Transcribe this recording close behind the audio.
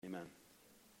Amen.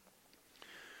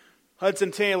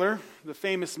 Hudson Taylor, the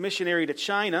famous missionary to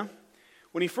China,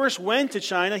 when he first went to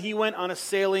China, he went on a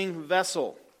sailing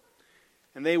vessel.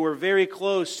 And they were very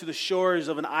close to the shores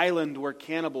of an island where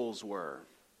cannibals were.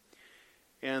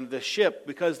 And the ship,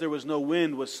 because there was no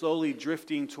wind, was slowly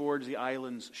drifting towards the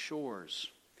island's shores.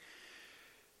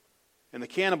 And the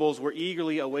cannibals were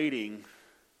eagerly awaiting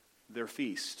their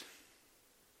feast.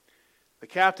 The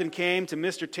captain came to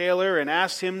Mr. Taylor and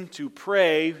asked him to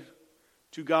pray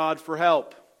to God for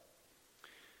help.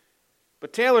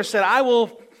 But Taylor said, "I will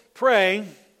pray,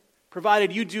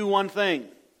 provided you do one thing.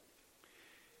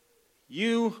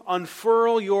 You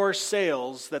unfurl your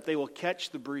sails that they will catch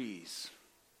the breeze."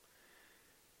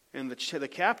 And the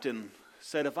captain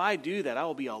said, "If I do that, I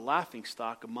will be a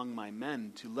laughingstock among my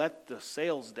men to let the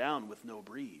sails down with no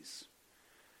breeze."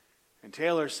 And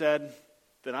Taylor said,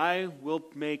 "Then I will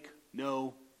make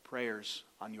no prayers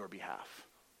on your behalf."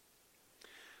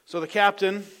 So the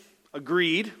captain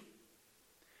agreed.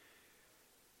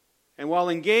 And while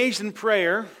engaged in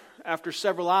prayer, after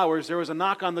several hours, there was a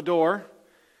knock on the door.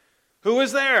 "Who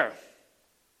is there?"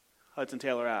 Hudson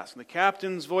Taylor asked. And the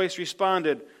captain's voice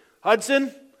responded,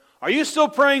 "Hudson, are you still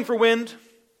praying for wind?"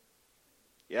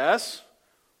 "Yes."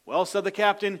 "Well," said the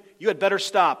captain, "you had better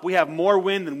stop. We have more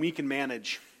wind than we can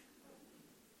manage."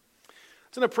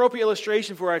 It's an appropriate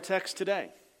illustration for our text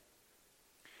today.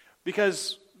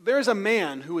 Because there's a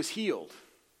man who was healed,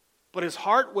 but his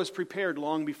heart was prepared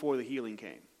long before the healing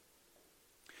came.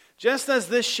 Just as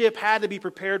this ship had to be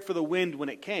prepared for the wind when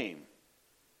it came,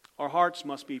 our hearts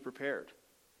must be prepared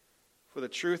for the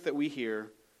truth that we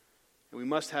hear, and we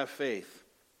must have faith.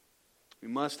 We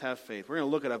must have faith. We're going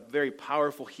to look at a very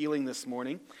powerful healing this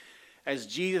morning. As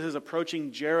Jesus is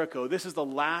approaching Jericho, this is the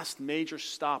last major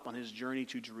stop on his journey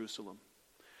to Jerusalem.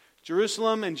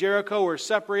 Jerusalem and Jericho were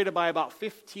separated by about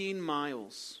 15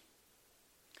 miles.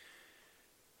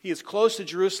 He is close to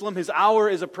Jerusalem. His hour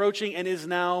is approaching and is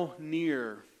now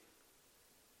near.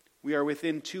 We are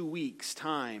within 2 weeks'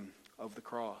 time of the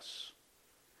cross.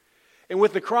 And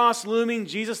with the cross looming,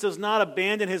 Jesus does not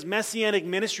abandon his messianic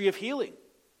ministry of healing.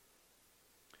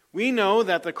 We know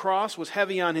that the cross was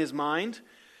heavy on his mind,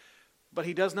 but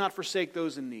he does not forsake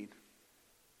those in need.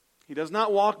 He does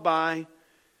not walk by,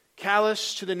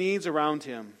 callous to the needs around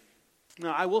him.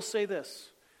 Now, I will say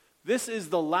this. This is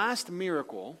the last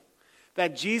miracle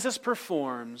that Jesus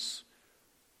performs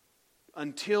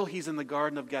until he's in the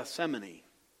Garden of Gethsemane.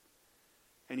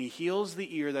 And he heals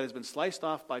the ear that has been sliced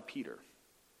off by Peter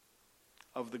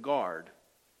of the guard.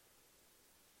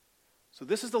 So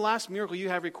this is the last miracle you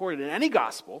have recorded in any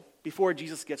gospel before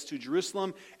Jesus gets to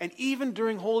Jerusalem, and even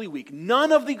during Holy Week.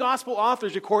 None of the gospel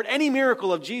authors record any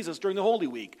miracle of Jesus during the Holy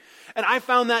Week. And I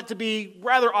found that to be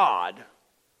rather odd.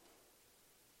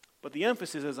 But the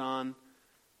emphasis is on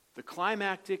the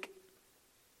climactic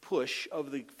push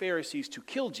of the Pharisees to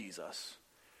kill Jesus,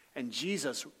 and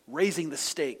Jesus raising the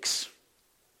stakes.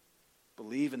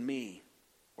 Believe in me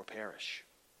or perish.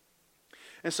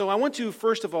 And so I want to,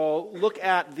 first of all, look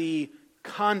at the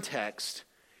context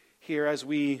here as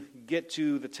we get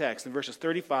to the text in verses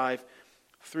 35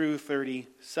 through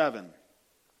 37.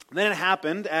 Then it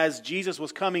happened, as Jesus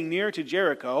was coming near to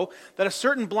Jericho, that a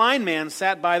certain blind man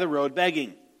sat by the road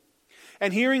begging.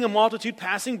 And hearing a multitude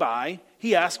passing by,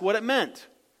 he asked what it meant.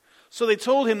 So they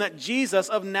told him that Jesus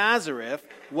of Nazareth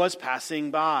was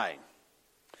passing by.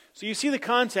 So you see the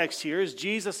context here is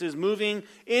Jesus is moving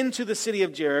into the city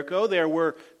of Jericho. There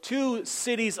were 2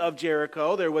 cities of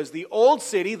Jericho. There was the old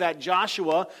city that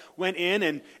Joshua went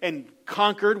in and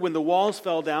conquered when the walls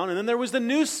fell down. And then there was the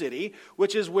new city,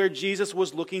 which is where Jesus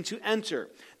was looking to enter.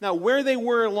 Now, where they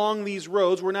were along these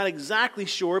roads, we're not exactly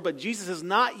sure, but Jesus is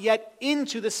not yet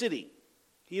into the city.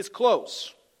 He is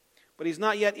close, but he's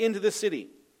not yet into the city.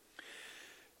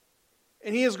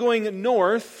 And he is going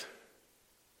north,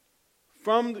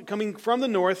 coming from the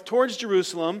north towards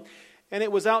Jerusalem, and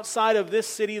it was outside of this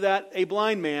city that a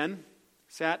blind man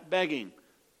sat begging.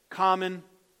 Common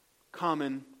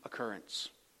occurrence.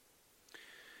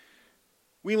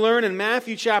 We learn in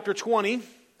Matthew chapter 20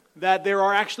 that there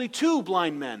are actually 2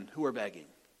 blind men who are begging.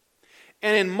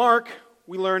 And in Mark,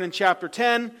 we learn in chapter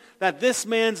 10 that this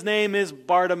man's name is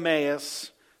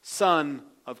Bartimaeus, son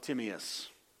of Timaeus.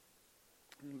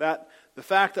 That the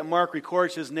fact that Mark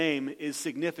records his name is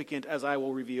significant, as I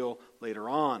will reveal later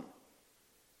on.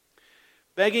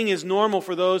 Begging is normal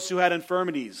for those who had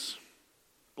infirmities,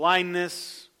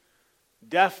 blindness,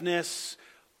 deafness,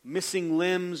 missing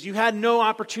limbs. You had no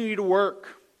opportunity to work.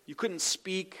 You couldn't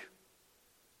speak.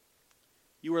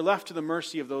 You were left to the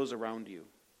mercy of those around you.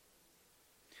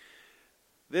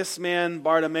 This man,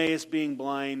 Bartimaeus, being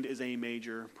blind is a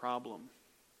major problem.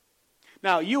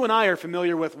 Now, you and I are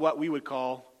familiar with what we would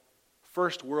call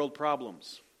first world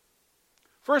problems.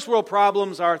 First world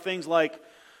problems are things like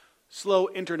slow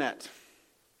internet,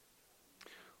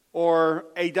 or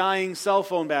a dying cell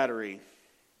phone battery,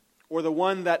 or the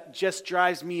one that just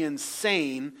drives me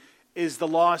insane is the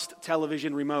lost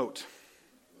television remote.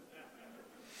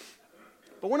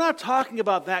 But we're not talking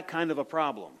about that kind of a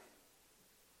problem.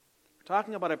 We're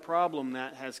talking about a problem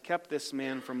that has kept this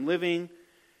man from living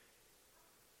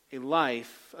a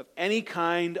life of any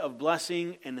kind of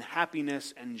blessing and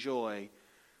happiness and joy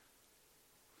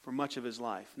for much of his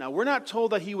life. Now, we're not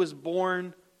told that he was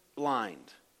born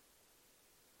blind.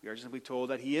 We are simply told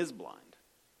that he is blind.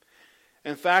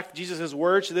 In fact, Jesus'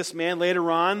 words to this man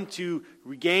later on, to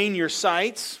regain your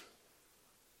sight,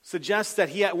 suggests that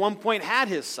he at one point had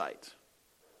his sight.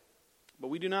 But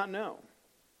we do not know.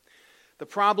 The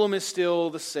problem is still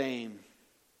the same.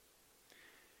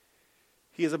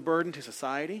 He is a burden to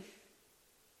society.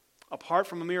 Apart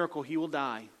from a miracle, he will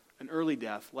die an early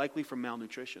death, likely from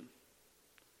malnutrition.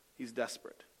 He's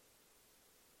desperate.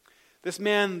 This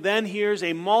man then hears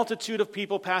a multitude of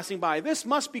people passing by. This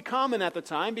must be common at the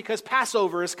time because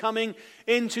Passover is coming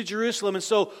into Jerusalem. And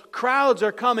so crowds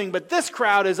are coming, but this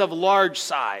crowd is of large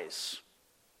size.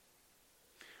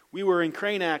 We were in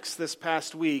Cranex this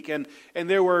past week, and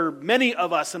there were many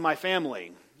of us in my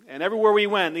family. And everywhere we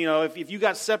went, if you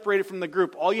got separated from the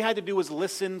group, all you had to do was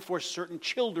listen for certain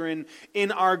children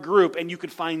in our group, and you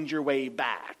could find your way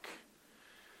back.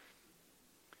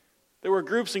 There were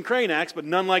groups in Cranex, but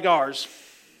none like ours.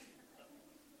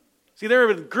 See, there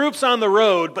were groups on the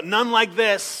road, but none like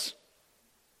this.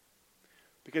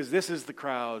 Because this is the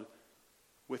crowd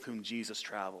with whom Jesus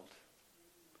traveled.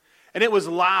 And it was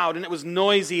loud, and it was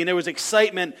noisy, and there was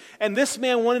excitement. And this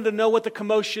man wanted to know what the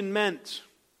commotion meant.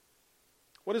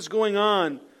 What is going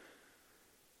on?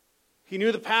 He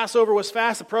knew the Passover was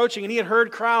fast approaching, and he had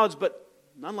heard crowds, but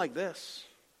none like this.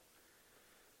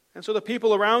 And so the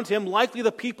people around him, likely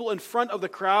the people in front of the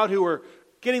crowd who were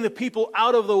getting the people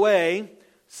out of the way,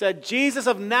 said, "Jesus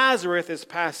of Nazareth is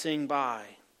passing by."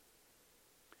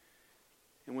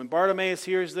 And when Bartimaeus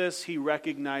hears this, he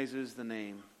recognizes the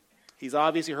name. He's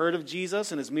obviously heard of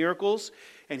Jesus and his miracles,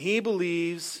 and he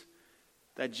believes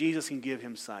that Jesus can give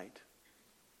him sight.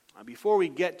 Now, before we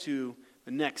get to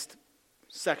the next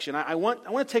section, I want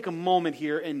to take a moment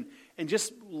here and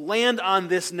just land on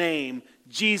this name,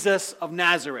 Jesus of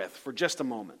Nazareth, for just a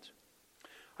moment.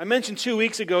 I mentioned 2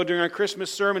 weeks ago during our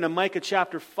Christmas sermon in Micah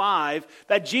chapter 5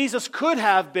 that Jesus could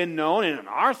have been known, and in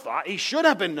our thought, he should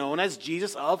have been known as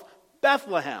Jesus of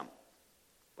Bethlehem.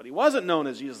 But he wasn't known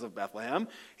as Jesus of Bethlehem.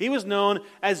 He was known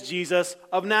as Jesus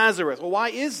of Nazareth. Well, why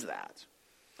is that?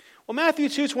 Well, Matthew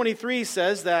 2:23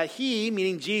 says that he,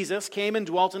 meaning Jesus, came and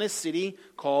dwelt in a city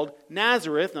called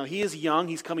Nazareth. Now, he is young.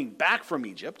 He's coming back from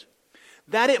Egypt.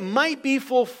 That it might be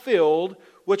fulfilled,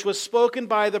 which was spoken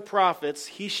by the prophets,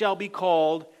 he shall be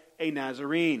called a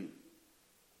Nazarene.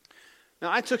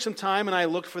 Now, I took some time and I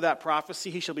looked for that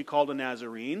prophecy, he shall be called a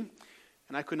Nazarene,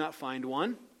 and I could not find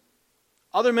one.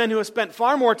 Other men who have spent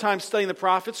far more time studying the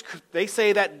prophets, they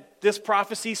say that this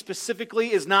prophecy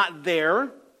specifically is not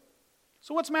there.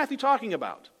 So what's Matthew talking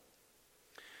about?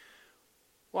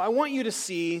 Well, I want you to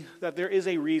see that there is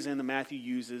a reason that Matthew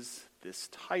uses this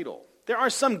title. There are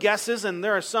some guesses, and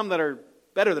there are some that are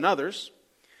better than others.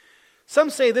 Some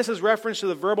say this is reference to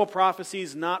the verbal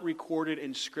prophecies not recorded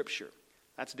in Scripture.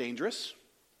 That's dangerous.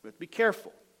 We have to be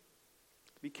careful.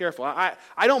 Be careful. I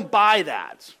don't buy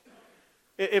that.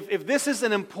 If this is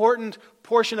an important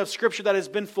portion of Scripture that has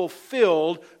been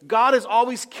fulfilled, God is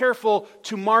always careful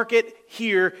to mark it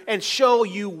here and show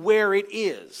you where it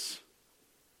is.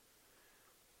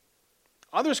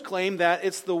 Others claim that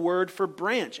it's the word for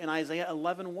branch in Isaiah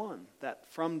 11:1, that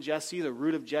from Jesse, the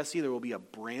root of Jesse, there will be a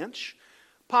branch.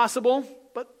 Possible,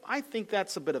 but I think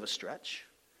that's a bit of a stretch.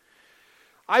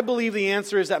 I believe the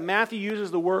answer is that Matthew uses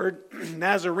the word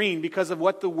Nazarene because of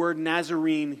what the word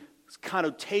Nazarene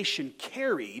connotation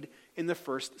carried in the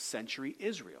first century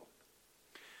Israel.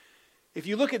 If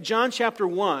you look at John chapter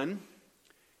 1,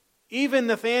 even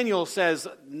Nathanael says,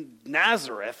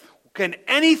 Nazareth, can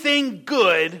anything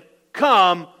good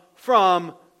come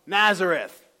from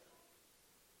Nazareth?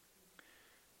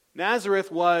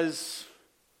 Nazareth was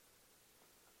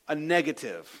a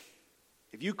negative.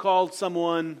 If you called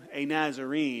someone a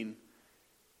Nazarene,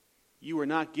 you were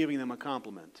not giving them a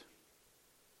compliment.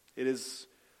 It is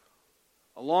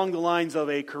along the lines of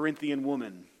a Corinthian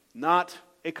woman, not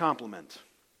a compliment.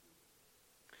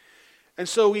 And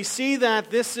so we see that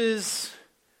this is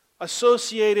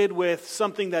associated with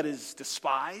something that is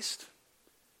despised,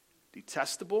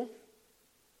 detestable,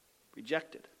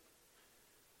 rejected.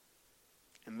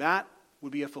 And that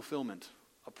would be a fulfillment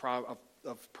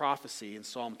of prophecy in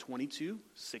Psalm 22,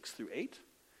 6 through 8,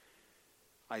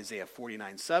 Isaiah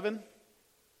 49, 7,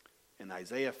 and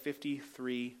Isaiah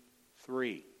 53,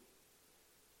 3.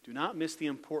 Do not miss the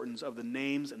importance of the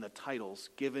names and the titles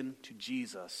given to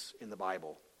Jesus in the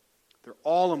Bible. They're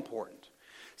all important.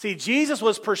 See, Jesus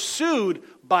was pursued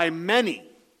by many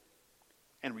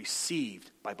and received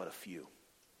by but a few.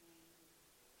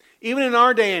 Even in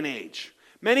our day and age,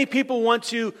 many people want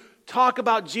to talk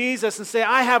about Jesus and say,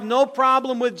 I have no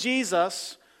problem with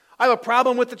Jesus. I have a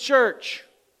problem with the church.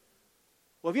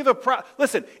 Well, if you have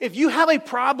listen, if you have a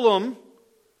problem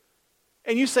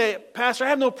and you say, Pastor, I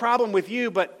have no problem with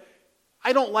you, but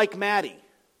I don't like Maddie,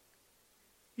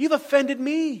 you've offended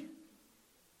me.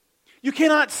 You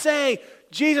cannot say,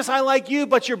 Jesus, I like you,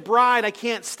 but your bride I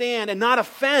can't stand, and not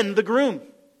offend the groom.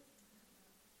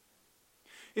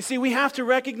 You see, we have to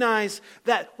recognize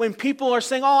that when people are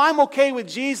saying, oh, I'm okay with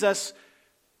Jesus,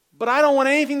 but I don't want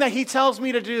anything that he tells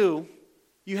me to do,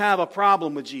 you have a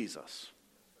problem with Jesus.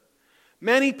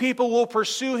 Many people will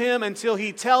pursue him until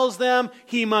he tells them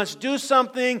he must do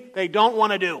something they don't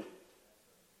want to do.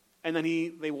 And then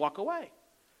they walk away.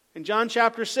 In John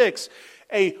chapter 6,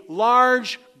 a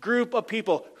large group of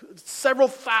people, several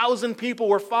thousand people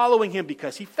were following him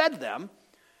because he fed them.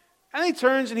 And he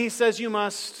turns and he says, you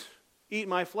must eat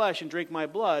my flesh and drink my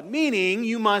blood, meaning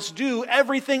you must do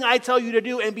everything I tell you to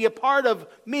do and be a part of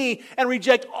me and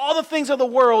reject all the things of the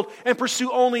world and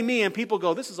pursue only me. And people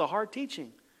go, this is a hard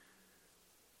teaching.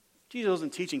 Jesus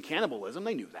wasn't teaching cannibalism.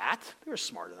 They knew that. They were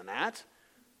smarter than that.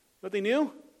 But they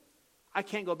knew, I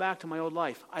can't go back to my old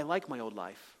life. I like my old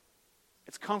life.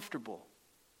 It's comfortable.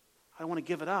 I don't want to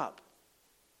give it up.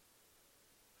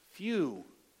 Few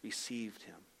received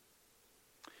him.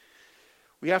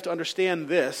 We have to understand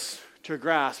this to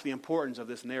grasp the importance of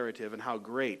this narrative and how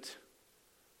great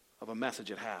of a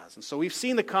message it has. And so we've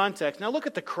seen the context. Now look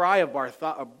at the cry of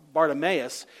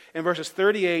Bartimaeus in verses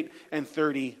 38 and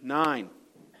 39.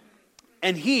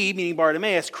 And he, meaning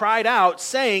Bartimaeus, cried out,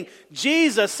 saying,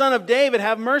 Jesus, Son of David,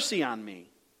 have mercy on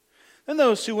me. Then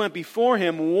those who went before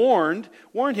him warned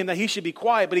him that he should be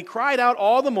quiet, but he cried out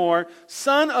all the more,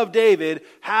 Son of David,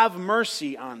 have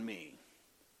mercy on me.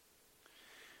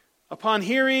 Upon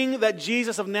hearing that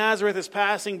Jesus of Nazareth is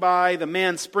passing by, the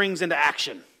man springs into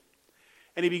action.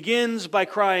 And he begins by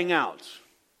crying out.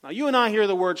 Now you and I hear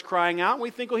the words crying out, and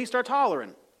we think, well, he starts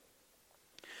hollering.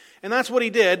 And that's what he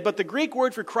did, but the Greek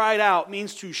word for cried out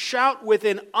means to shout with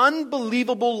an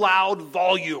unbelievable loud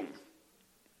volume.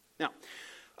 Now,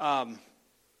 you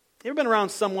ever been around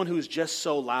someone who's just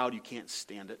so loud you can't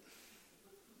stand it?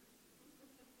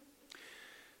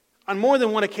 On more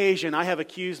than one occasion, I have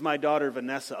accused my daughter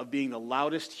Vanessa of being the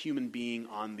loudest human being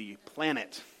on the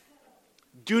planet.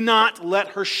 Do not let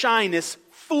her shyness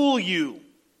fool you.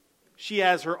 She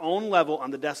has her own level on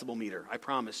the decibel meter, I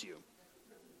promise you.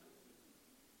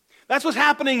 That's what's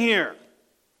happening here.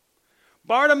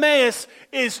 Bartimaeus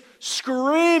is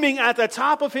screaming at the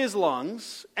top of his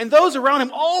lungs, and those around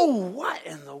him, oh, what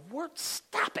in the world?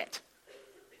 Stop it.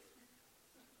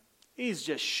 He's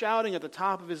just shouting at the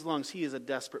top of his lungs. He is a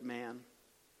desperate man.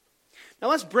 Now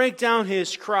let's break down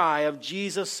his cry of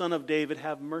Jesus, Son of David,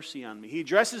 have mercy on me. He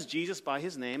addresses Jesus by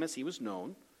his name as he was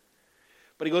known,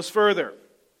 but he goes further.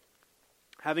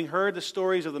 Having heard the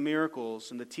stories of the miracles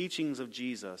and the teachings of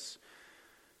Jesus,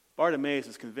 Bartimaeus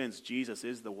is convinced Jesus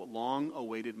is the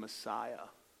long-awaited Messiah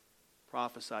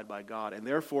prophesied by God, and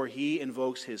therefore he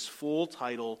invokes his full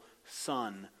title,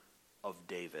 Son of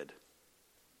David.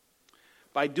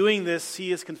 By doing this,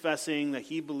 he is confessing that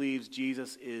he believes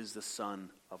Jesus is the Son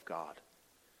of God.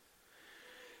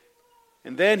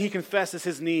 And then he confesses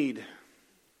his need,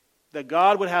 that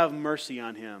God would have mercy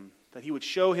on him, that he would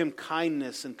show him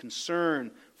kindness and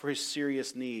concern for his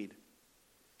serious need.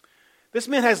 This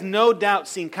man has no doubt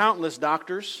seen countless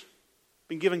doctors,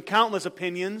 been given countless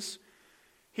opinions.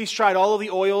 He's tried all of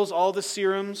the oils, all the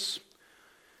serums.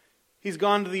 He's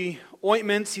gone to the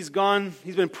ointments. He's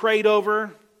been prayed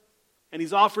over, and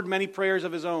he's offered many prayers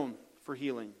of his own for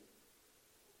healing.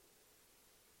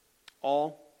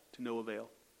 All to no avail.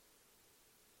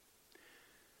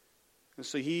 And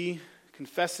so he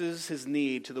confesses his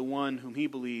need to the one whom he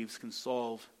believes can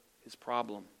solve his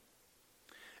problem.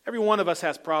 Every one of us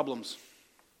has problems.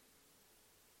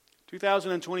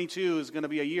 2022 is going to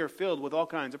be a year filled with all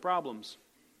kinds of problems.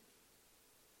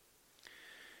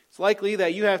 It's likely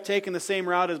that you have taken the same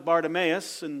route as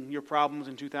Bartimaeus in your problems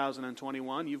in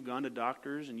 2021. You've gone to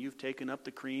doctors and you've taken up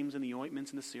the creams and the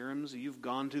ointments and the serums. You've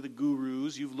gone to the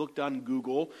gurus. You've looked on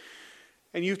Google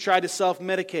and you've tried to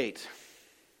self-medicate.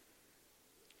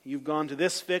 You've gone to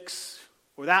this fix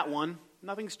or that one.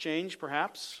 Nothing's changed,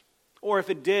 perhaps. Or if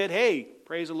it did, hey,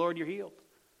 praise the Lord, you're healed.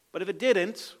 But if it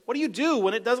didn't, what do you do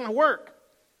when it doesn't work?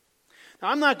 Now,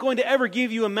 I'm not going to ever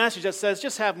give you a message that says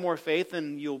just have more faith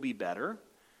and you'll be better.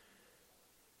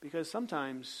 Because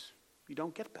sometimes you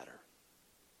don't get better.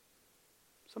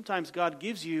 Sometimes God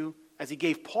gives you, as he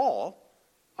gave Paul,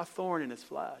 a thorn in his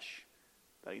flesh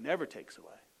that he never takes away.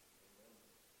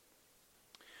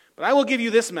 But I will give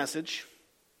you this message.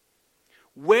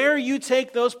 Where you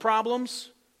take those problems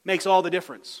makes all the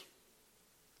difference.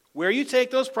 Where you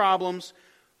take those problems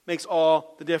makes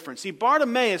all the difference. See,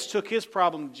 Bartimaeus took his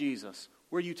problem to Jesus.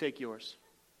 Where do you take yours?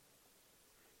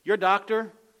 Your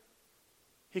doctor,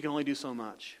 he can only do so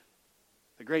much.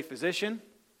 The great physician,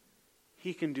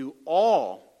 he can do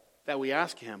all that we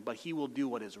ask him, but he will do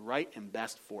what is right and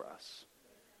best for us.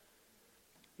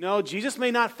 No, Jesus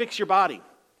may not fix your body.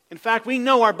 In fact, we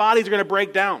know our bodies are going to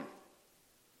break down.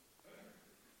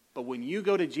 But when you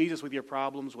go to Jesus with your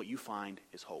problems, what you find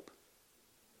is hope.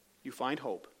 You find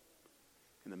hope.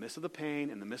 In the midst of the pain,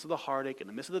 in the midst of the heartache, in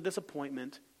the midst of the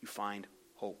disappointment, you find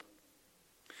hope.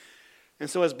 And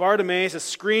so as Bartimaeus is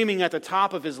screaming at the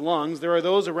top of his lungs, there are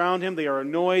those around him, they are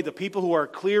annoyed. The people who are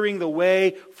clearing the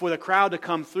way for the crowd to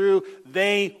come through,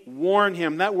 they warn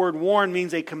him. That word warn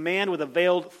means a command with a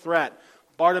veiled threat.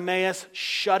 Bartimaeus,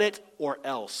 shut it or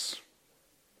else.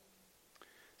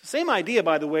 The same idea,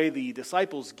 by the way, the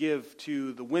disciples give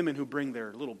to the women who bring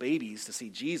their little babies to see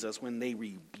Jesus when they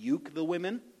rebuke the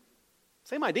women.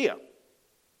 Same idea.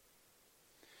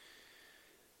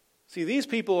 See, these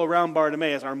people around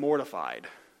Bartimaeus are mortified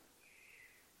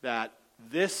that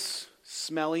this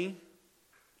smelly,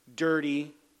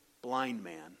 dirty, blind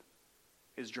man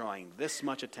is drawing this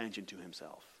much attention to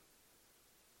himself.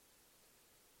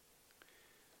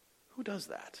 Who does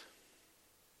that?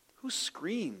 Who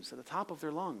screams at the top of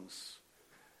their lungs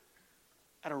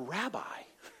at a rabbi?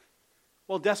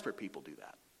 Well, desperate people do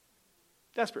that.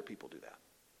 Desperate people do that.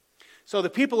 So the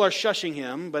people are shushing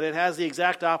him, but it has the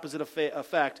exact opposite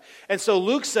effect. And so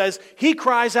Luke says he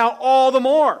cries out all the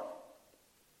more.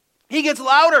 He gets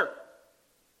louder.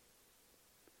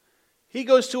 He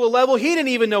goes to a level he didn't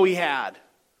even know he had.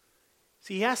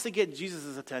 See, he has to get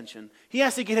Jesus' attention. He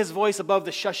has to get his voice above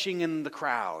the shushing in the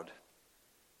crowd.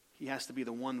 He has to be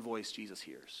the one voice Jesus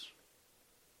hears.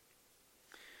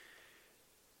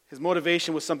 His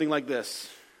motivation was something like this.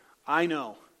 I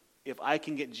know if I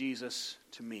can get Jesus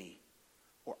to me,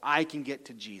 or I can get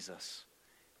to Jesus,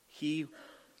 he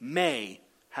may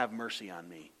have mercy on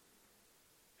me,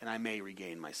 and I may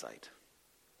regain my sight.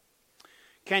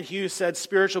 Kent Hughes said,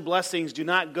 spiritual blessings do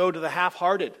not go to the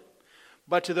half-hearted,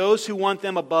 but to those who want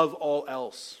them above all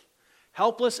else.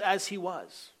 Helpless as he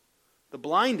was, the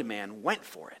blind man went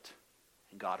for it,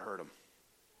 and God heard him.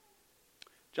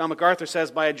 John MacArthur says,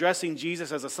 by addressing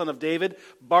Jesus as the Son of David,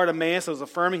 Bartimaeus was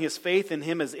affirming his faith in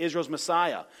him as Israel's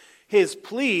Messiah. His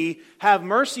plea, have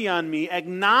mercy on me,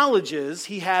 acknowledges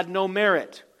he had no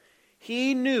merit.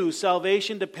 He knew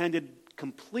salvation depended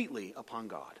completely upon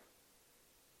God.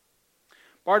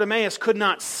 Bartimaeus could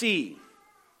not see.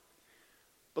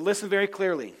 But listen very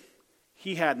clearly.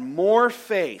 He had more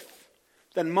faith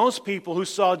than most people who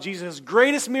saw Jesus'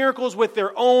 greatest miracles with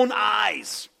their own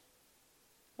eyes.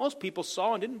 Most people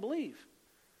saw and didn't believe.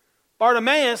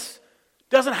 Bartimaeus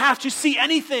doesn't have to see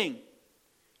anything.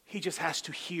 He just has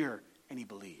to hear, and he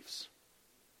believes.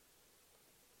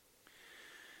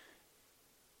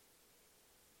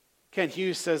 Kent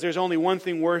Hughes says there's only one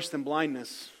thing worse than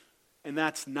blindness, and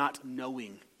that's not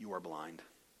knowing you are blind.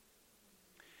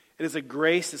 It is a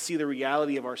grace to see the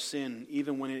reality of our sin,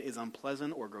 even when it is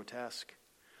unpleasant or grotesque.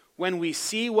 When we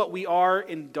see what we are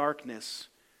in darkness,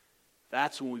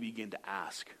 that's when we begin to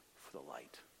ask for the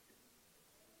light.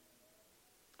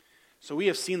 So we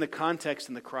have seen the context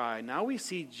in the cry. Now we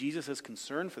see Jesus'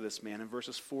 concern for this man in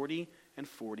verses 40 and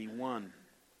 41.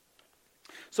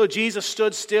 So Jesus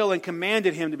stood still and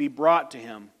commanded him to be brought to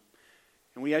him.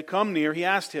 And when he had come near, he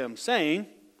asked him, saying,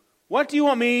 what do you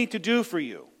want me to do for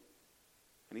you?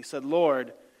 And he said,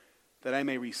 Lord, that I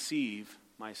may receive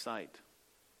my sight.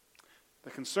 The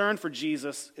concern for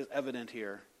Jesus is evident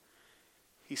here.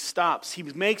 He stops. He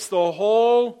makes the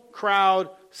whole crowd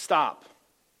stop.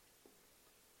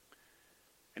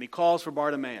 And he calls for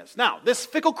Bartimaeus. Now, this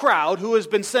fickle crowd who has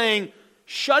been saying,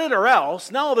 shut it or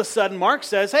else, now all of a sudden Mark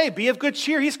says, hey, be of good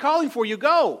cheer. He's calling for you.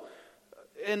 Go.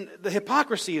 And the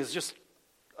hypocrisy is just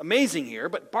amazing here,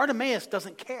 but Bartimaeus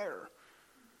doesn't care.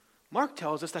 Mark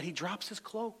tells us that he drops his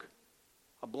cloak.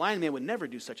 A blind man would never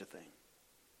do such a thing.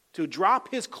 To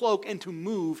drop his cloak and to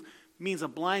move means a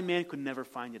blind man could never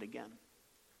find it again.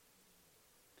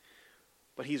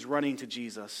 But he's running to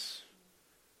Jesus.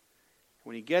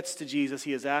 When he gets to Jesus,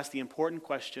 he is asked the important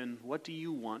question, what do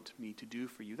you want me to do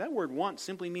for you? That word want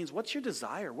simply means, what's your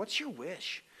desire? What's your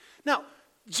wish? Now,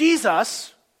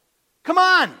 Jesus, come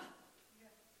on.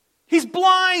 He's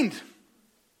blind.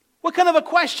 What kind of a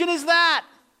question is that?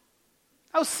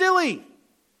 How silly.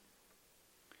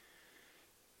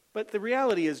 But the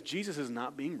reality is, Jesus is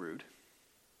not being rude.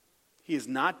 He is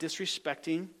not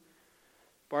disrespecting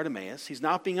Bartimaeus. He's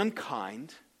not being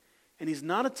unkind. And he's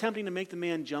not attempting to make the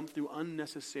man jump through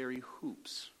unnecessary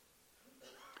hoops.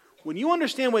 When you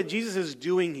understand what Jesus is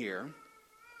doing here,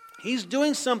 he's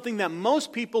doing something that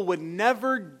most people would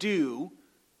never do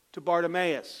to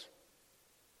Bartimaeus.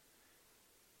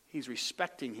 He's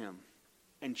respecting him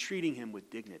and treating him with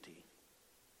dignity.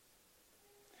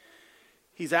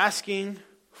 He's asking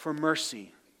for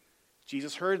mercy.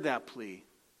 Jesus heard that plea.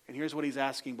 And here's what he's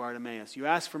asking Bartimaeus. You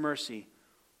ask for mercy.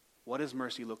 What does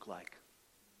mercy look like?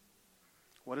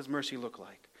 What does mercy look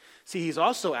like? See, he's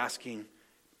also asking,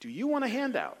 do you want a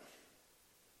handout?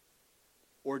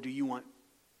 Or do you want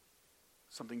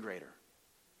something greater?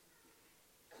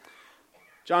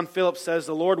 John Phillips says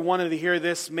the Lord wanted to hear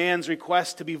this man's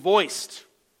request to be voiced.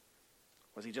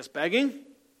 Was he just begging?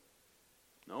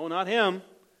 No, not him.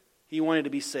 He wanted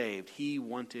to be saved. He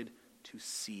wanted to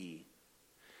see.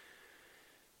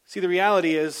 See, the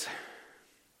reality is,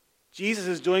 Jesus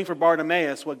is doing for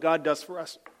Bartimaeus what God does for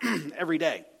us every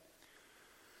day.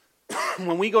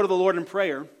 When we go to the Lord in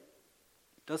prayer,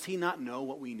 does he not know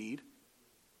what we need?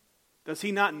 Does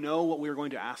he not know what we're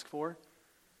going to ask for?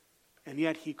 And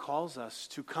yet he calls us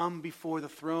to come before the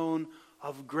throne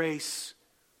of grace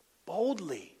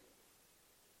boldly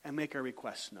and make our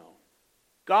requests known.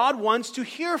 God wants to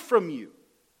hear from you.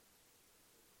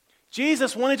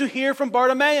 Jesus wanted to hear from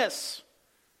Bartimaeus.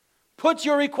 Put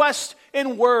your request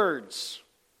in words.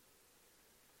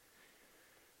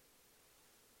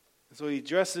 And so he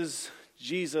addresses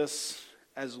Jesus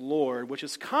as Lord, which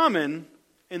is common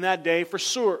in that day for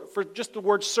just the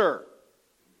word sir.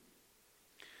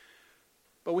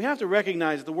 But we have to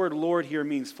recognize the word Lord here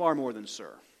means far more than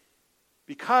sir.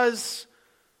 Because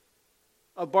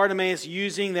of Bartimaeus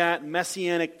using that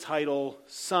messianic title,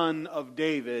 Son of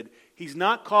David, he's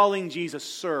not calling Jesus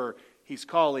sir, he's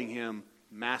calling him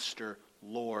Master,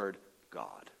 Lord,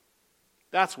 God.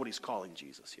 That's what he's calling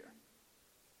Jesus here.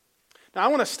 Now I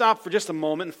want to stop for just a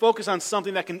moment and focus on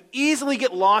something that can easily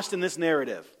get lost in this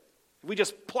narrative. If we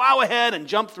just plow ahead and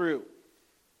jump through.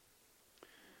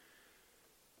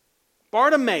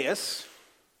 Bartimaeus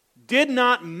did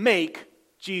not make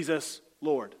Jesus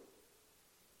Lord.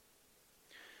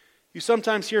 You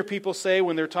sometimes hear people say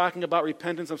when they're talking about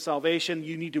repentance of salvation,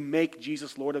 you need to make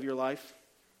Jesus Lord of your life.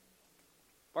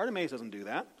 Bartimaeus doesn't do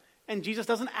that, and Jesus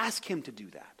doesn't ask him to do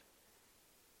that.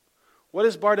 What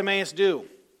does Bartimaeus do?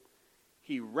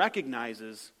 He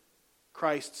recognizes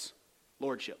Christ's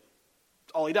lordship.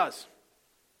 That's all he does.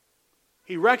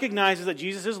 He recognizes that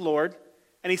Jesus is Lord,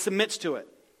 and he submits to it.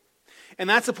 And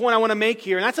that's the point I want to make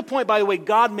here. And that's a point, by the way,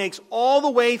 God makes all the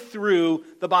way through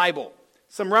the Bible.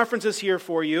 Some references here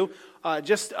for you,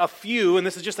 just a few, and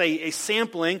this is just a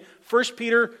sampling. 1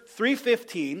 Peter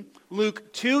 3:15,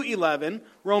 Luke 2:11,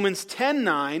 Romans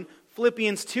 10:9,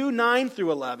 Philippians 2:9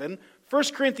 through 11,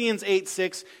 1 Corinthians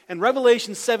 8:6, and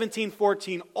Revelation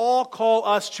 17:14 all call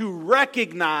us to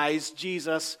recognize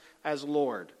Jesus as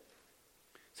Lord.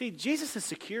 See, Jesus is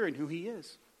secure in who he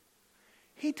is.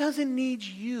 He doesn't need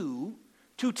you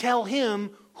to tell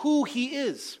him who he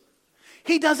is.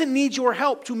 He doesn't need your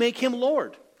help to make him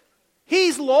Lord.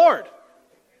 He's Lord.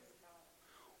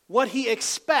 What he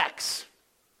expects,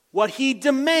 what he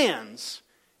demands,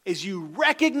 is you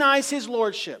recognize his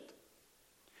lordship.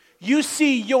 You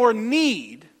see your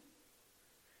need,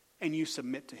 and you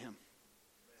submit to him.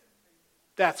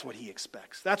 That's what he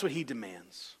expects. That's what he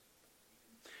demands.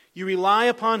 You rely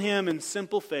upon him in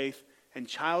simple faith and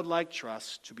childlike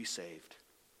trust to be saved.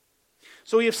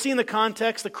 So we have seen the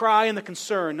context, the cry, and the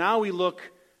concern. Now we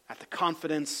look at the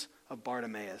confidence of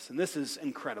Bartimaeus. And this is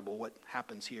incredible what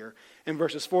happens here in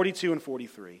verses 42 and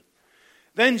 43.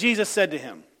 Then Jesus said to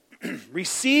him,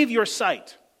 "Receive your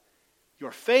sight.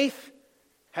 Your faith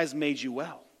has made you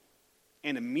well."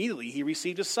 And immediately he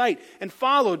received his sight and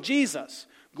followed Jesus,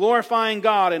 glorifying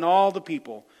God and all the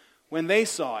people. When they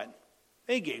saw it,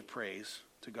 they gave praise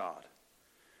to God.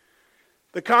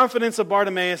 The confidence of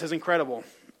Bartimaeus is incredible.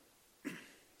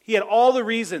 He had all the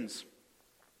reasons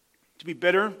to be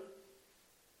bitter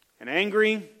and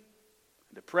angry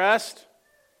and depressed.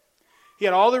 He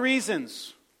had all the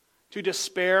reasons to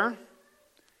despair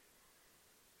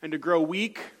and to grow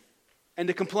weak and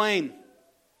to complain.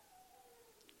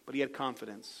 But he had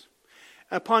confidence.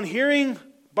 And upon hearing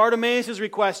Bartimaeus'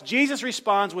 request, Jesus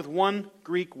responds with one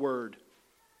Greek word.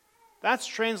 That's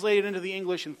translated into the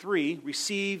English in 3,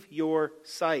 receive your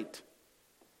sight.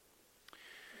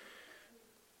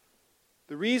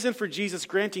 The reason for Jesus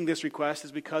granting this request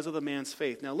is because of the man's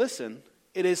faith. Now listen,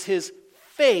 it is his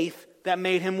faith that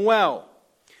made him well.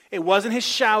 It wasn't his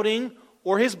shouting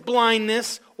or his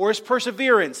blindness or his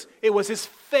perseverance. It was his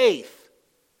faith.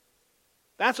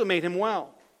 That's what made him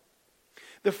well.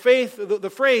 The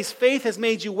phrase, faith has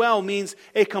made you well, means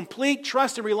a complete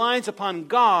trust and reliance upon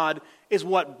God is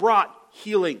what brought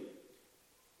healing.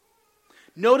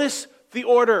 Notice the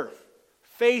order.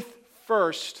 Faith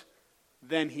first,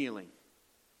 then healing.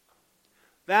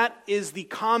 That is the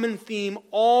common theme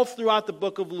all throughout the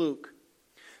book of Luke.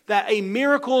 That a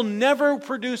miracle never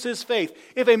produces faith.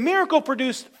 If a miracle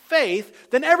produced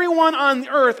faith, then everyone on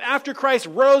earth after Christ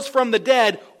rose from the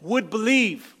dead would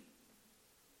believe.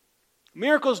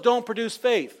 Miracles don't produce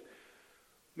faith.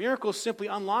 Miracles simply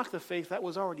unlock the faith that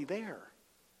was already there.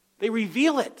 They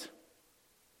reveal it.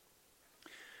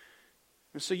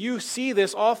 And so you see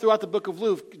this all throughout the book of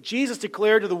Luke. Jesus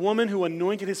declared to the woman who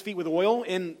anointed his feet with oil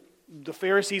in the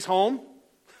Pharisee's home.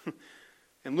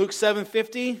 In Luke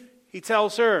 7:50, he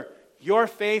tells her, your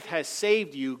faith has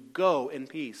saved you, go in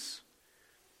peace.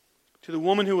 To the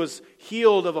woman who was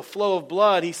healed of a flow of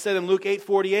blood, he said in Luke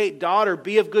 8:48, daughter,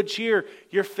 be of good cheer,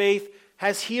 your faith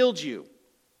has healed you.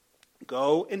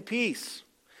 Go in peace.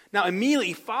 Now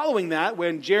immediately following that,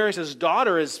 when Jairus'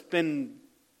 daughter has been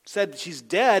said she's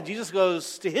dead, Jesus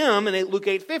goes to him in Luke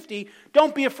 8:50,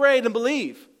 don't be afraid and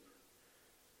believe.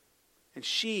 And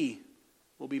she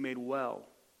will be made well.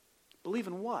 Believe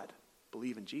in what?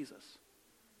 Believe in Jesus.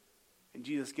 And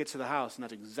Jesus gets to the house, and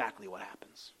that's exactly what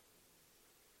happens.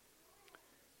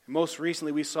 And most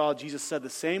recently, we saw Jesus said the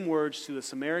same words to the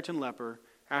Samaritan leper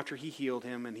after he healed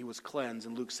him and he was cleansed.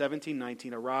 In Luke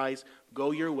 17:19, arise,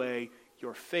 go your way,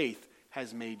 your faith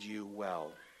has made you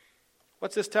well.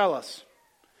 What's this tell us?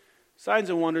 Signs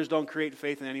and wonders don't create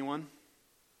faith in anyone.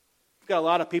 We've got a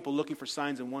lot of people looking for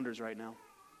signs and wonders right now.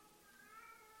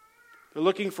 They're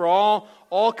looking for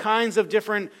all kinds of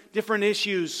different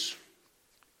issues.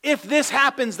 If this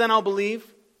happens, then I'll believe.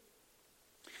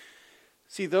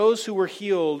 See, those who were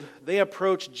healed, they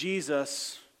approached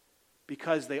Jesus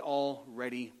because they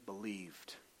already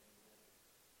believed.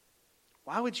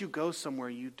 Why would you go somewhere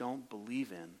you don't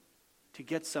believe in to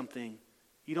get something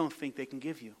you don't think they can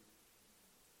give you?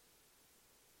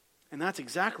 And that's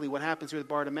exactly what happens here with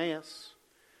Bartimaeus.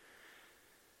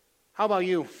 How about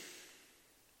you?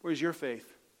 Where's your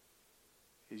faith?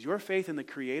 Is your faith in the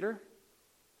Creator,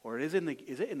 or is it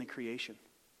in the creation?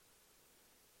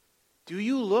 Do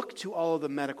you look to all of the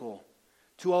medical,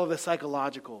 to all of the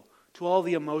psychological, to all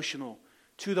the emotional,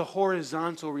 to the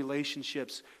horizontal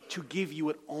relationships to give you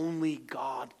what only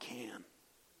God can?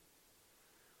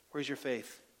 Where's your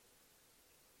faith?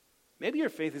 Maybe your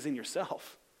faith is in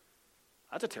yourself.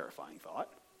 That's a terrifying thought.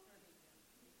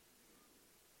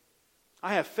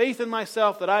 I have faith in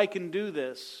myself that I can do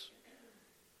this.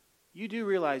 You do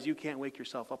realize you can't wake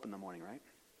yourself up in the morning, right?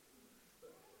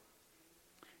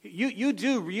 You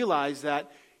do realize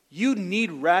that you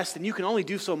need rest and you can only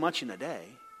do so much in a day.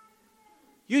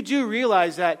 You do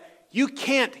realize that you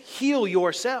can't heal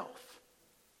yourself.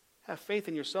 Have faith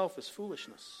in yourself is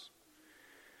foolishness.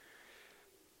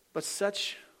 But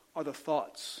such are the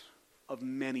thoughts of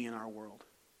many in our world.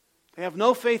 They have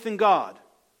no faith in God,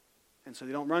 and so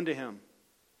they don't run to Him.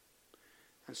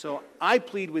 And so I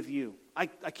plead with you. I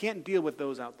can't deal with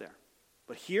those out there.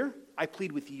 But here, I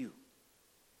plead with you.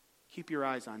 Keep your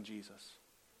eyes on Jesus,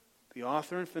 the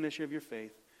author and finisher of your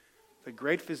faith, the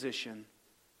great physician,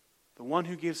 the one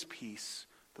who gives peace,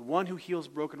 the one who heals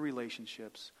broken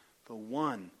relationships, the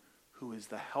one who is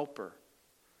the helper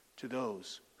to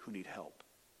those who need help.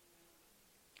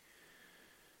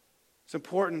 It's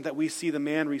important that we see the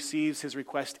man receives his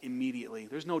request immediately.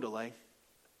 There's no delay.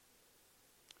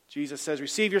 Jesus says,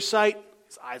 receive your sight.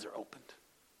 His eyes are opened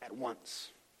at once.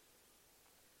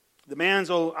 The man's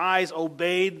eyes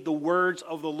obeyed the words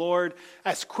of the Lord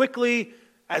as quickly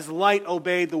as light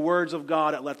obeyed the words of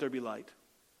God at let there be light.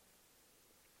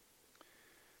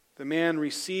 The man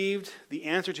received the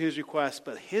answer to his request,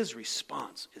 but his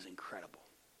response is incredible.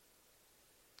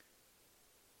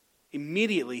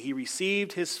 Immediately he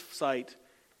received his sight.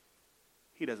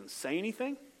 He doesn't say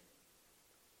anything,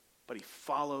 but he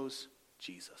follows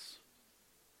Jesus.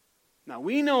 Now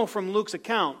we know from Luke's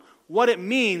account what it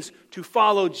means to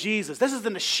follow Jesus. This is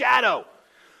in the shadow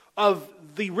of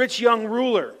the rich young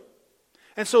ruler.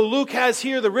 And so Luke has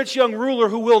here the rich young ruler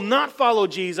who will not follow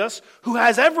Jesus, who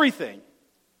has everything.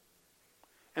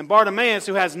 And Bartimaeus,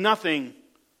 who has nothing,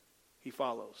 he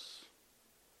follows.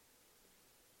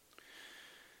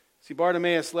 See,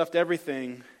 Bartimaeus left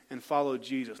everything and followed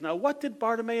Jesus. Now, what did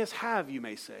Bartimaeus have, you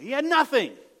may say? He had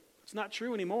nothing. It's not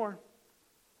true anymore.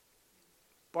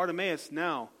 Bartimaeus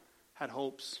now had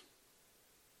hopes.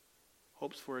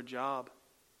 Hopes for a job.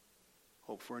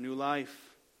 Hope for a new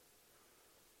life.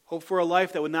 Hope for a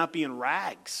life that would not be in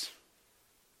rags.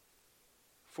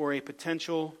 For a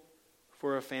potential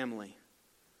for a family.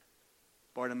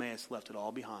 Bartimaeus left it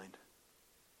all behind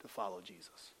to follow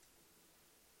Jesus.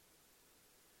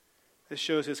 This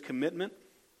shows his commitment,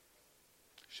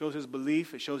 shows his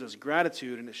belief, it shows his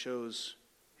gratitude, and it shows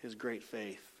his great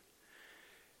faith.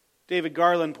 David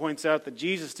Garland points out that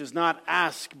Jesus does not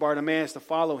ask Bartimaeus to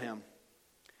follow him,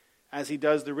 as he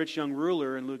does the rich young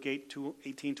ruler in Luke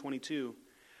 18:22.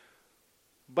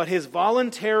 But his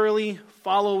voluntarily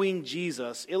following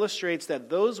Jesus illustrates that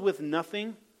those with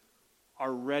nothing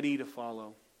are ready to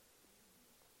follow.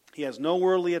 He has no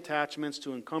worldly attachments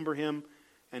to encumber him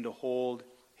and to hold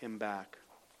him back.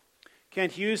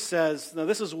 Kent Hughes says, now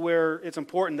this is where it's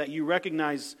important that you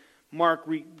recognize Mark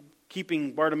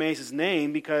keeping Bartimaeus'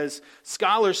 name, because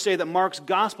scholars say that Mark's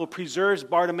gospel preserves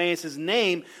Bartimaeus'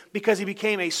 name because he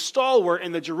became a stalwart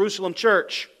in the Jerusalem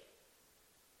church.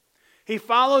 He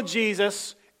followed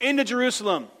Jesus into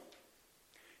Jerusalem.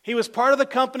 He was part of the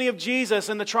company of Jesus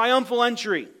in the triumphal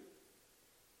entry.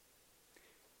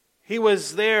 He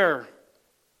was there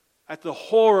at the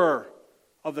horror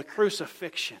of the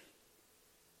crucifixion.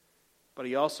 But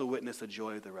he also witnessed the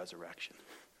joy of the resurrection.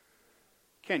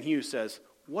 Ken Hughes says,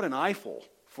 what an eyeful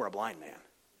for a blind man.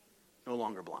 No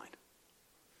longer blind.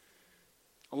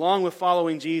 Along with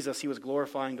following Jesus, he was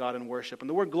glorifying God in worship. And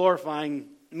the word glorifying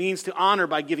means to honor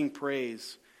by giving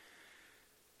praise.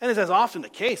 And as is often the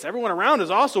case, everyone around is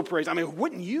also praised. I mean,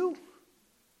 wouldn't you?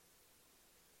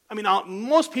 I mean,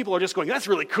 most people are just going, that's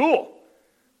really cool.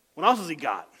 What else has he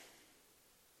got?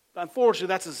 But unfortunately,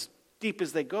 that's as deep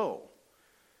as they go.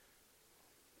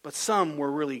 But some were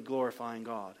really glorifying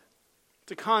God.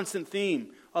 It's a constant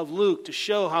theme of Luke to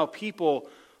show how people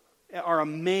are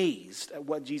amazed at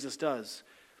what Jesus does.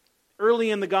 Early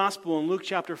in the gospel, in Luke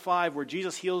chapter 5, where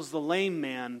Jesus heals the lame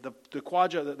man, the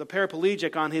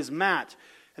paraplegic on his mat,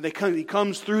 and he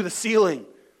comes through the ceiling.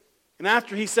 And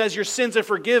after he says, your sins are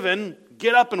forgiven,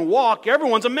 get up and walk,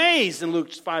 everyone's amazed in Luke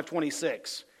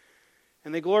 5:26.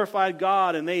 And they glorified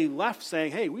God, and they left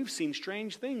saying, hey, we've seen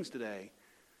strange things today.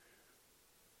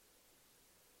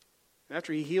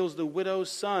 After he heals the widow's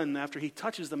son, after he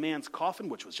touches the man's coffin,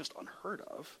 which was just unheard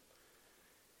of,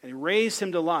 and he raised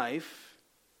him to life,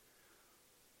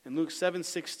 in Luke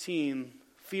 7:16,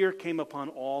 fear came upon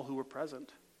all who were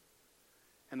present.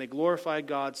 And they glorified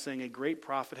God, saying, a great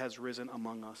prophet has risen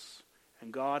among us,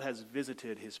 and God has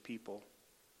visited his people.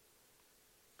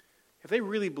 If they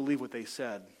really believed what they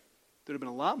said, there would have been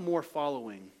a lot more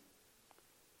following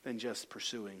than just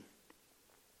pursuing.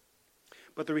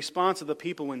 But the response of the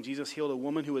people when Jesus healed a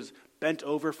woman who was bent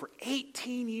over for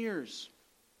 18 years,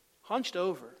 hunched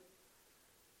over.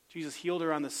 Jesus healed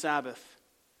her on the Sabbath.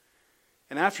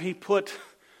 And after he put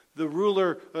the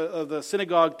ruler of the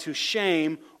synagogue to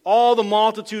shame, all the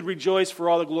multitude rejoiced for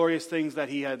all the glorious things that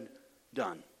he had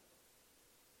done.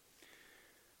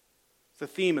 It's a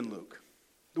theme in Luke.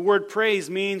 The word praise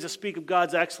means to speak of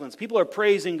God's excellence. People are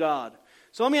praising God.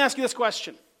 So let me ask you this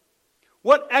question.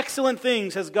 What excellent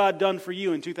things has God done for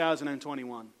you in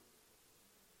 2021?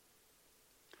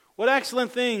 What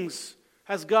excellent things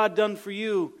has God done for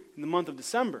you in the month of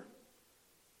December?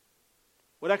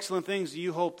 What excellent things do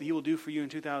you hope that he will do for you in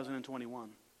 2021?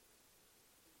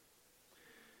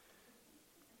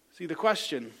 See, the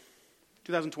question,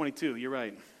 2022, you're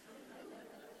right.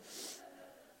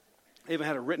 I even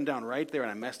had it written down right there and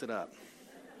I messed it up.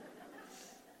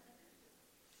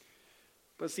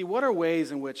 But see, what are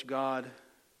ways in which God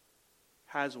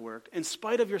has worked in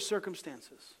spite of your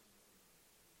circumstances?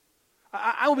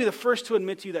 I will be the first to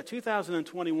admit to you that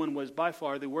 2021 was by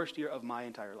far the worst year of my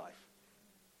entire life.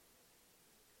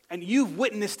 And you've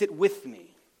witnessed it with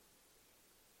me.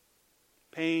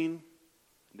 Pain,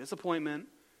 and disappointment,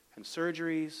 and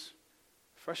surgeries,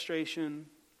 frustration,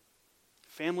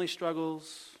 family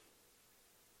struggles,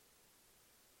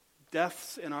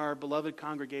 deaths in our beloved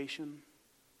congregation.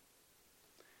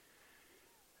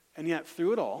 And yet,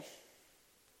 through it all,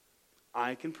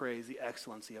 I can praise the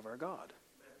excellency of our God.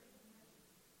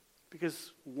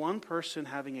 Because one person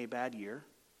having a bad year,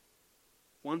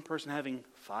 one person having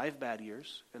 5 bad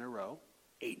years in a row,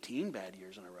 18 bad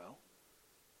years in a row,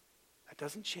 that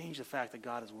doesn't change the fact that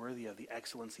God is worthy of the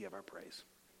excellency of our praise.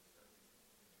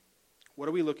 What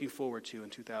are we looking forward to in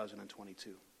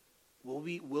 2022?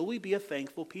 Will we be a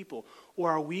thankful people?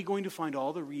 Or are we going to find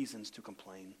all the reasons to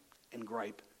complain and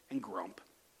gripe and grump?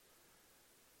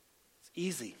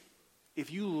 Easy.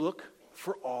 If you look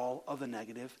for all of the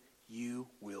negative, you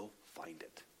will find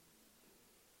it.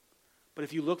 But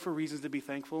if you look for reasons to be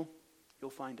thankful, you'll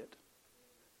find it.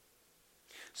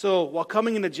 So, while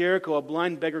coming into Jericho, a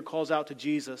blind beggar calls out to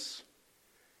Jesus.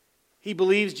 He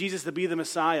believes Jesus to be the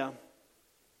Messiah,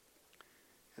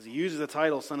 as he uses the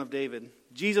title, Son of David.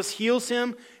 Jesus heals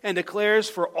him and declares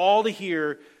for all to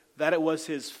hear that it was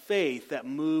his faith that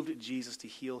moved Jesus to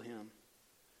heal him.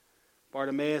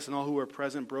 Bartimaeus and all who were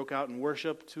present broke out in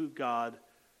worship to God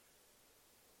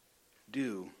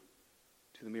due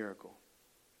to the miracle.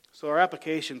 So our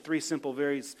application, three simple,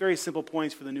 very simple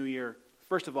points for the new year.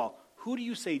 First of all, who do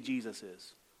you say Jesus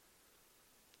is?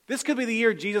 This could be the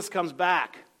year Jesus comes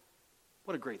back.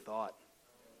 What a great thought.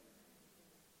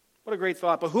 What a great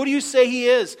thought. But who do you say he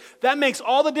is? That makes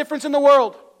all the difference in the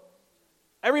world.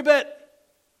 Every bit.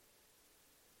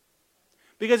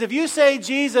 Because if you say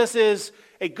Jesus is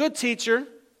a good teacher,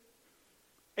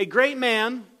 a great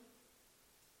man,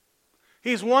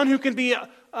 he's one who can be,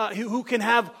 who can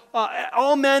have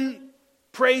all men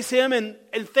praise him and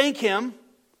thank him,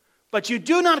 but you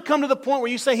do not come to the point where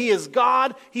you say he is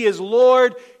God, he is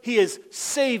Lord, he is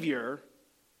Savior,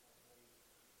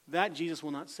 that Jesus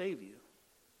will not save you.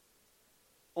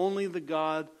 Only the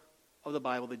God of the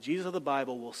Bible, the Jesus of the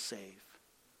Bible, will save.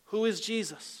 Who is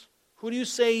Jesus? Who do you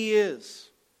say he is?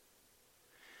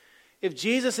 If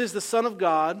Jesus is the Son of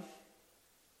God,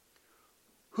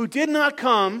 who did not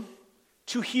come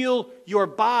to heal your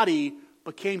body,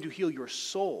 but came to heal your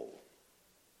soul,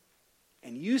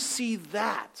 and you see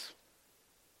that,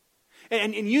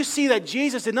 and you see that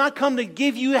Jesus did not come to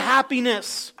give you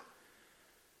happiness,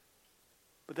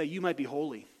 but that you might be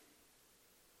holy,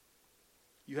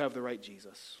 you have the right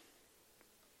Jesus.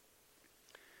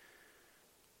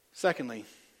 Secondly,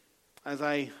 as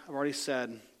I have already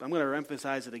said, but I'm going to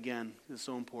emphasize it again because it's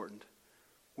so important.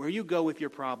 Where you go with your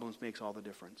problems makes all the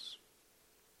difference.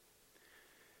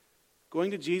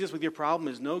 Going to Jesus with your problem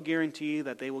is no guarantee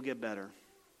that they will get better.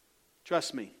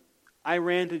 Trust me, I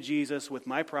ran to Jesus with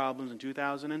my problems in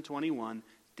 2021,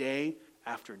 day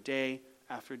after day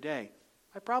after day.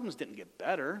 My problems didn't get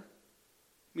better.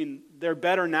 I mean, they're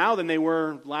better now than they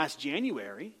were last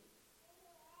January.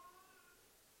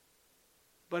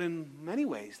 But in many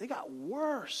ways, they got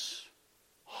worse,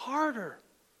 harder,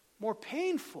 more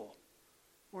painful,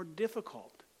 more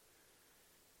difficult.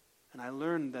 And I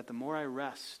learned that the more I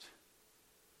rest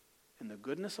in the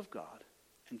goodness of God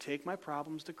and take my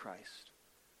problems to Christ,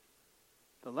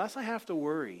 the less I have to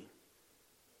worry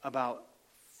about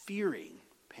fearing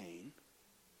pain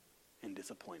and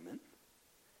disappointment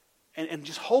and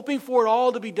just hoping for it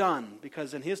all to be done,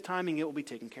 because in his timing it will be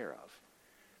taken care of.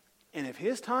 And if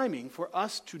his timing for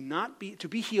us to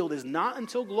be healed is not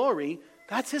until glory,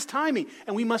 that's his timing.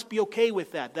 And we must be okay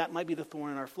with that. That might be the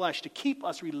thorn in our flesh, to keep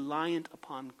us reliant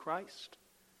upon Christ.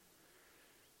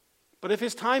 But if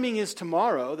his timing is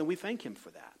tomorrow, then we thank him for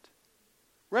that.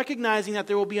 Recognizing that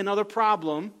there will be another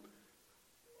problem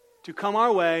to come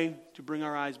our way to bring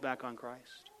our eyes back on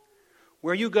Christ.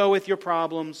 Where you go with your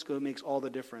problems makes all the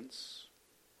difference.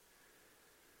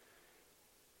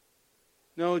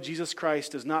 No, Jesus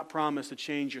Christ does not promise to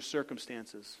change your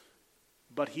circumstances,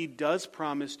 but he does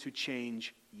promise to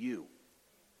change you.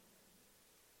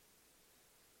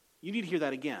 You need to hear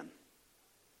that again.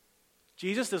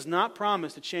 Jesus does not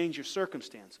promise to change your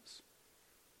circumstances,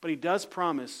 but he does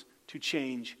promise to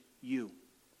change you.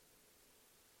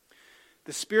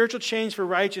 The spiritual change for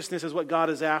righteousness is what God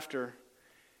is after,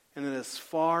 and it is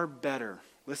far better,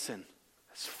 listen,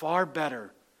 it's far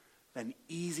better than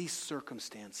easy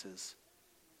circumstances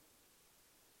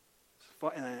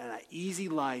and an easy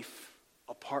life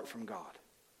apart from God.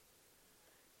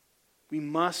 We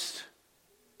must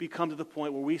come to the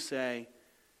point where we say,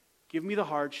 give me the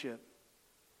hardship,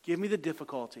 give me the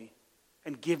difficulty,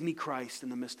 and give me Christ in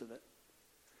the midst of it.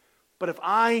 But if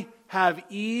I have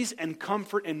ease and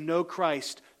comfort and know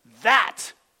Christ,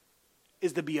 that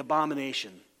is the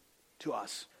abomination to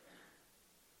us,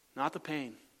 not the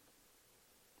pain.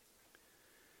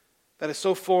 That is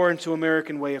so foreign to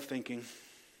American way of thinking.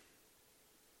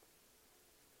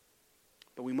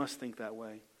 But we must think that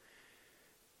way.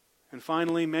 And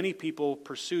finally, many people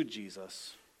pursued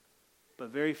Jesus, but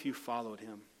very few followed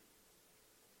him.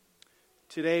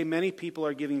 Today, many people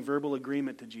are giving verbal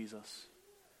agreement to Jesus,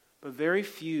 but very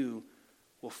few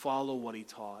will follow what he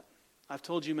taught. I've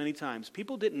told you many times,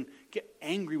 people didn't get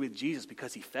angry with Jesus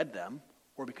because he fed them,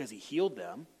 or because he healed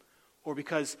them, or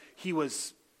because he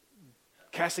was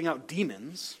casting out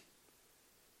demons.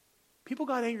 People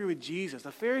got angry with Jesus.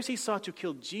 The Pharisees sought to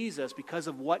kill Jesus because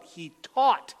of what he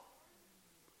taught,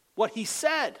 what he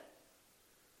said.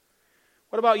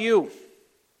 What about you?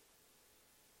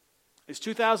 Is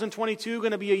 2022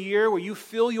 going to be a year where you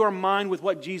fill your mind with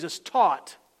what Jesus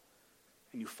taught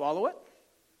and you follow it?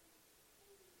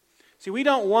 See, we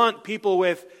don't want people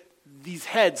with these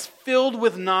heads filled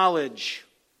with knowledge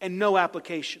and no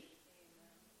application.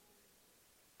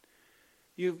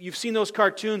 You've seen those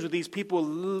cartoons with these people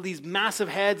with these massive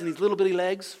heads and these little bitty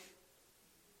legs.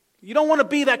 You don't want to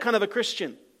be that kind of a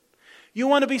Christian. You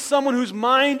want to be someone whose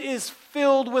mind is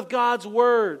filled with God's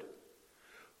Word,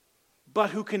 but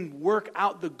who can work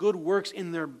out the good works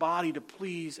in their body to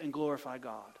please and glorify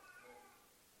God.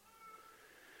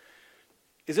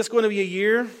 Is this going to be a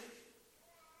year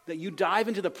that you dive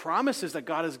into the promises that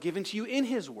God has given to you in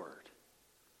His Word?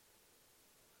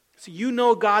 So you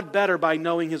know God better by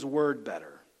knowing His Word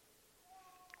better.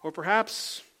 Or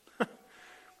perhaps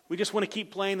we just want to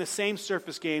keep playing the same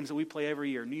surface games that we play every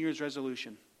year. New Year's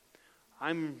resolution.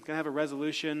 I'm going to have a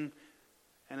resolution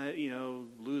and,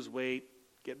 lose weight,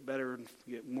 get better,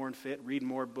 get more fit, read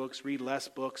more books, read less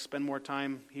books, spend more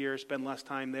time here, spend less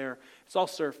time there. It's all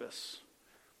surface.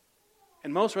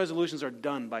 And most resolutions are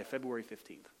done by February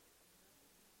 15th.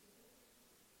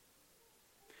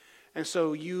 And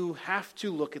so you have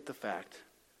to look at the fact,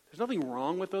 there's nothing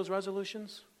wrong with those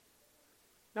resolutions.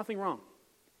 Nothing wrong.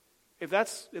 If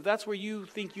that's where you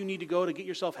think you need to go to get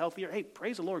yourself healthier, hey,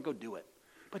 praise the Lord, go do it.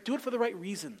 But do it for the right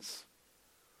reasons.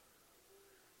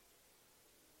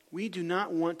 We do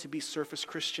not want to be surface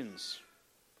Christians.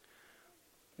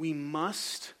 We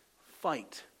must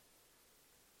fight.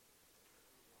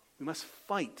 We must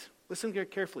fight. Listen very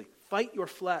carefully. Fight your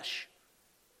flesh.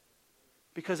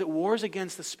 Because it wars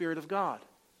against the Spirit of God.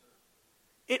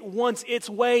 It wants its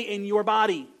way in your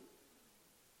body.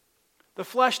 The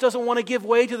flesh doesn't want to give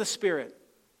way to the Spirit.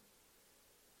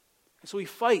 And so we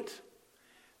fight.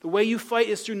 The way you fight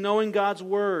is through knowing God's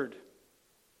Word.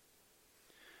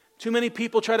 Too many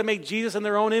people try to make Jesus in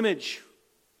their own image.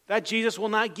 That Jesus will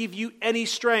not give you any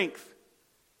strength.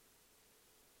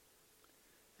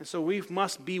 And so we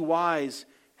must be wise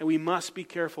and we must be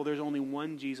careful. There's only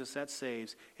one Jesus that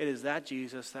saves. It is that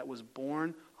Jesus that was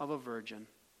born of a virgin,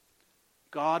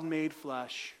 God made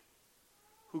flesh,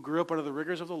 who grew up under the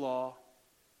rigors of the law,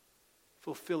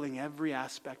 fulfilling every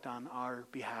aspect on our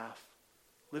behalf,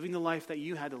 living the life that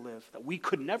you had to live, that we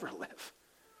could never live,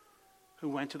 who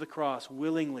went to the cross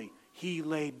willingly. He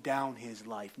laid down his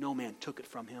life. No man took it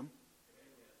from him.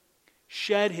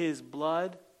 Shed his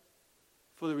blood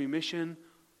for the remission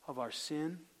of our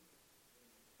sin.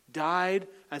 Died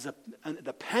as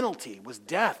the penalty was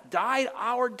death. Died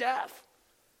our death.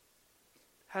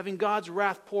 Having God's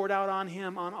wrath poured out on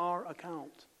him on our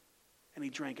account. And he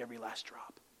drank every last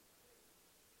drop.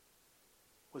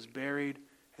 Was buried,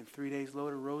 and 3 days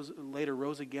later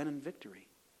rose again in victory.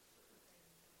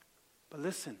 But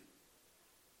listen,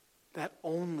 that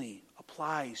only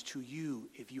applies to you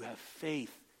if you have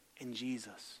faith in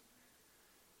Jesus.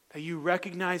 That you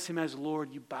recognize him as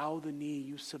Lord, you bow the knee,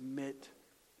 you submit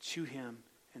to him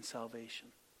in salvation.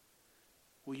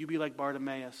 Will you be like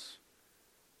Bartimaeus,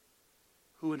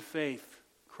 who in faith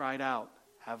cried out,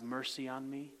 "Have mercy on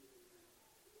me"?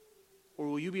 Or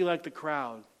will you be like the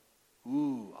crowd,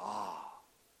 "Ooh, ah,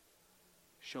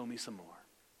 show me some more"?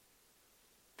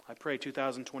 I pray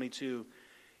 2022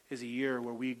 is a year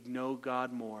where we know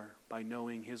God more by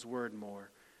knowing his word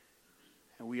more,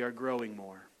 and we are growing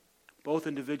more, both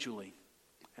individually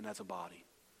and as a body.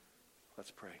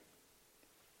 Let's pray.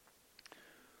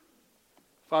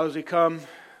 Father, as we come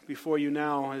before you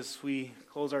now, as we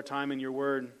close our time in your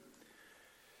word,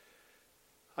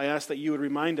 I ask that you would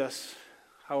remind us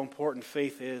how important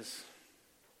faith is.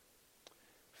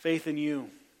 Faith in you,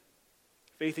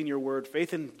 faith in your word,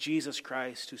 faith in Jesus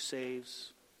Christ who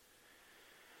saves.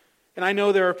 And I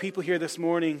know there are people here this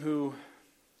morning who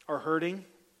are hurting,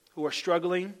 who are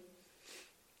struggling,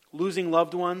 losing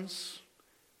loved ones,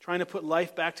 trying to put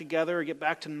life back together or get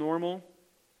back to normal.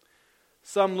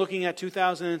 Some looking at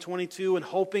 2022 and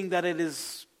hoping that it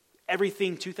is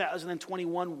everything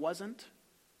 2021 wasn't.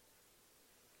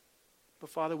 But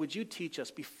Father, would you teach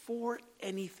us, before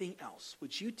anything else,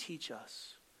 would you teach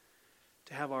us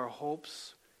to have our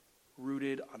hopes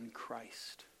rooted on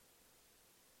Christ?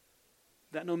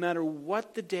 That no matter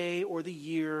what the day or the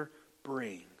year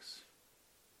brings,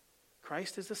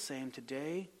 Christ is the same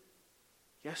today,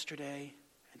 yesterday,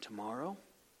 and tomorrow.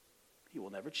 He will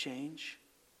never change.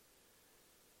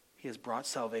 He has brought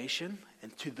salvation,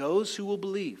 and to those who will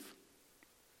believe.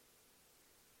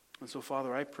 And so,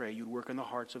 Father, I pray you'd work in the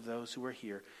hearts of those who are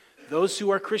here, those who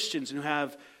are Christians and who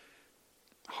have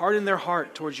hardened their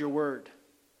heart towards your word.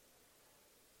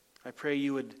 I pray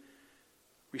you would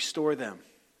restore them.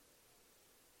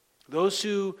 Those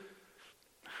who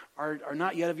are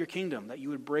not yet of your kingdom, that you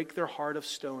would break their heart of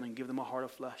stone and give them a heart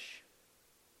of flesh.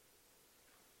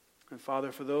 And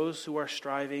Father, for those who are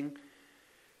striving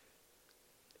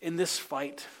in this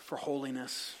fight for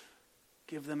holiness,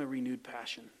 give them a renewed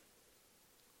passion.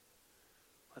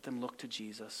 Let them look to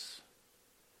Jesus.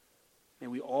 May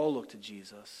we all look to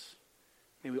Jesus.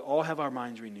 May we all have our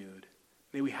minds renewed.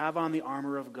 May we have on the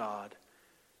armor of God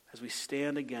as we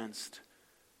stand against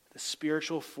the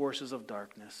spiritual forces of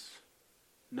darkness,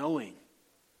 knowing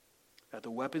that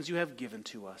the weapons you have given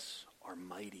to us are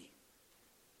mighty.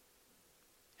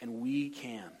 And we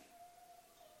can,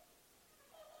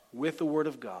 with the word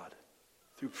of God,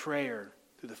 through prayer,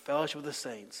 through the fellowship of the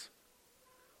saints,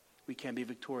 we can be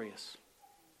victorious.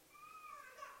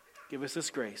 Give us this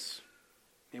grace.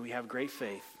 May we have great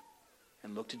faith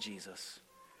and look to Jesus.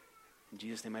 In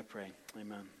Jesus' name I pray.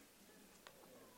 Amen.